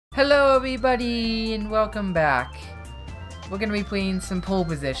Hello everybody and welcome back. We're gonna be playing some pole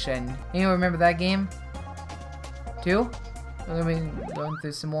position. Anyone remember that game? Too? We're gonna be going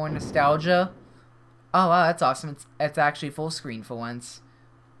through some more nostalgia. Oh wow, that's awesome. It's actually full screen for once.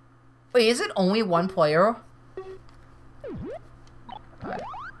 Wait, is it only one player?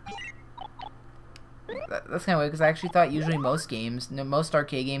 That's kind of weird because I actually thought usually most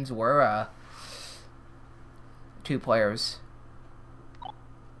arcade games were 2 players.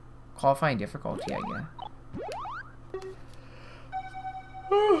 Qualifying difficulty, I guess.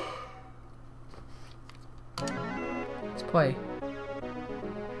 Let's play.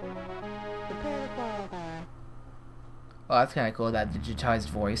 Oh, that's kind of cool, that digitized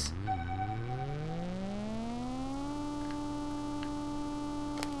voice.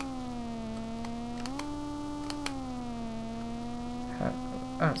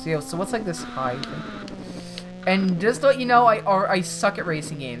 Oh, so what's like this high thing? And just to let you know, I suck at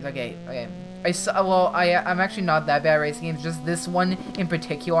racing games. Okay. I'm actually not that bad at racing games. Just this one in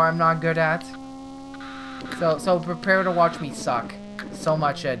particular, I'm not good at. So prepare to watch me suck so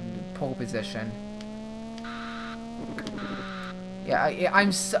much at pole position. Yeah, I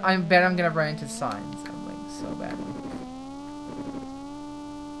bet I'm gonna run into signs. I'm like so bad.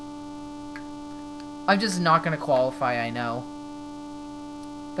 I'm just not gonna qualify. I know.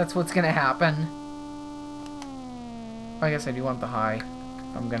 That's what's gonna happen. I guess I do want the high.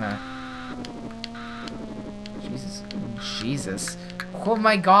 I'm gonna... Jesus. Oh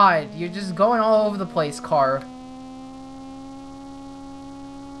my god, you're just going all over the place, car.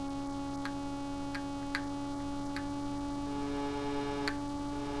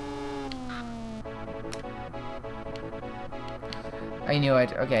 I knew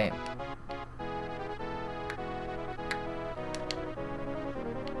it, okay.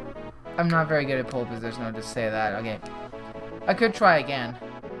 I'm not very good at pole position, I'll just say that, okay. I could try again.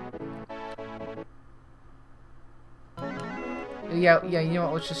 Yeah, you know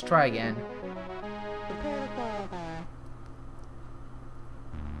what, let's just try again.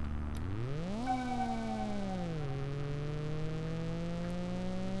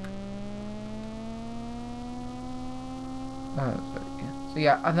 So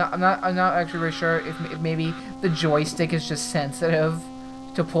yeah, I'm not actually very sure if maybe the joystick is just sensitive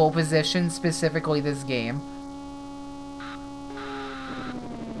to pole position, specifically this game.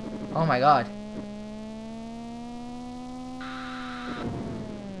 Oh my god.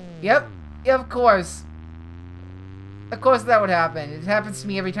 Yep, of course. Of course that would happen. It happens to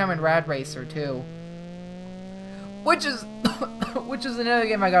me every time in Rad Racer too. Which is which is another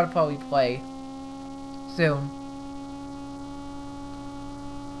game I gotta probably play soon.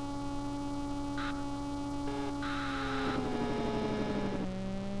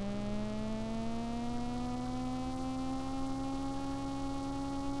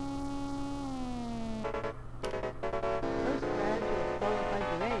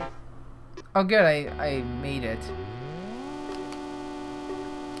 Oh good, I made it.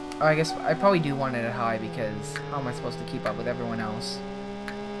 Oh, I guess I probably do want it at high because how am I supposed to keep up with everyone else?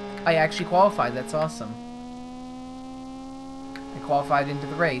 I actually qualified, that's awesome. I qualified into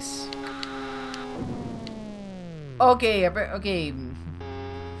the race. Okay.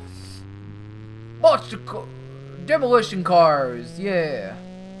 Watch the demolition cars, yeah.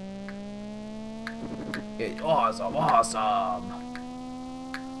 It's awesome.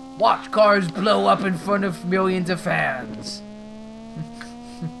 Watch cars blow up in front of millions of fans.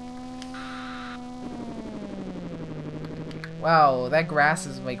 Wow, that grass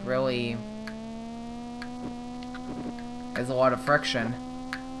is like really... has a lot of friction.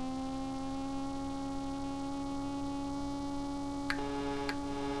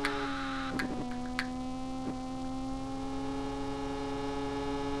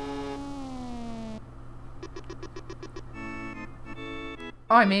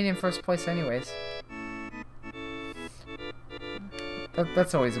 Oh, I made it in first place anyways.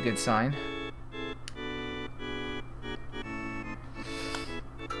 That's always a good sign.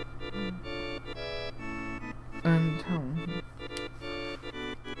 And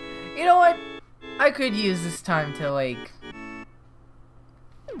you know what? I could use this time to like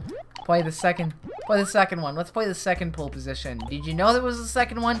play the second one. Let's play the second pole position. Did you know there was a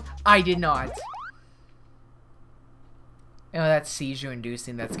second one? I did not. You know, that's seizure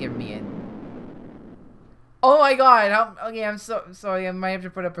inducing, that's giving me a... Oh my god, okay, I'm so sorry, I might have to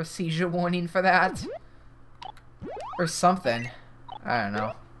put up a seizure warning for that. Or something. I don't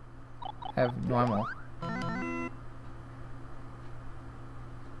know. Have normal.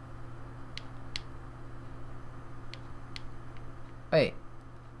 Wait.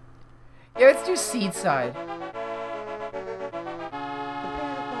 Yeah, let's do seed side.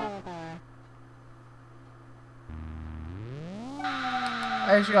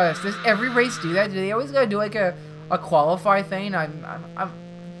 I actually got this. Does every race do that? Do they always gotta do like a qualify thing? I'm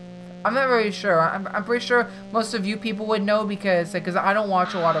not very sure. I'm pretty sure most of you people would know because I don't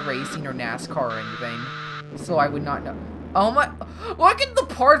watch a lot of racing or NASCAR or anything, so I would not know. Oh my! Look at the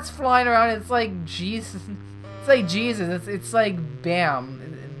parts flying around. It's like Jesus. It's like Jesus. It's like bam.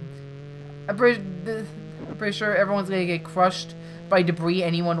 I'm pretty sure everyone's gonna get crushed by debris.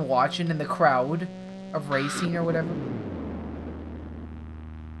 Anyone watching in the crowd of racing or whatever.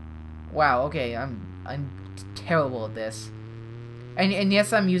 Wow. Okay. I'm terrible at this. And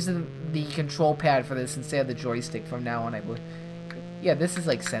yes, I'm using the control pad for this instead of the joystick from now on. I would. Yeah, this is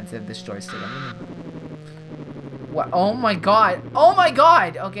like sensitive. This joystick. What? Oh my god! Oh my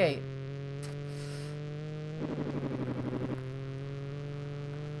god! Okay.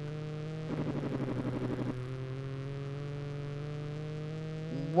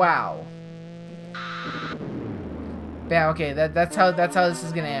 Wow. Yeah. Okay. That's how this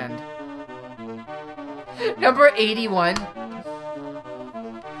is gonna end. Number 81.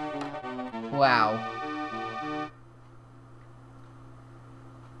 Wow.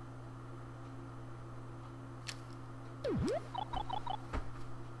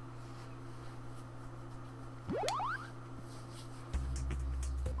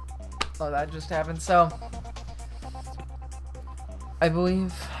 Oh, that just happened. So, I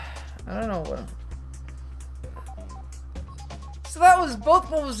believe, I don't know what. So that was both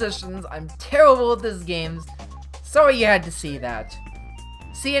positions. I'm terrible at this game. Sorry you had to see that.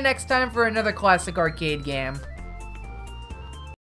 See you next time for another classic arcade game.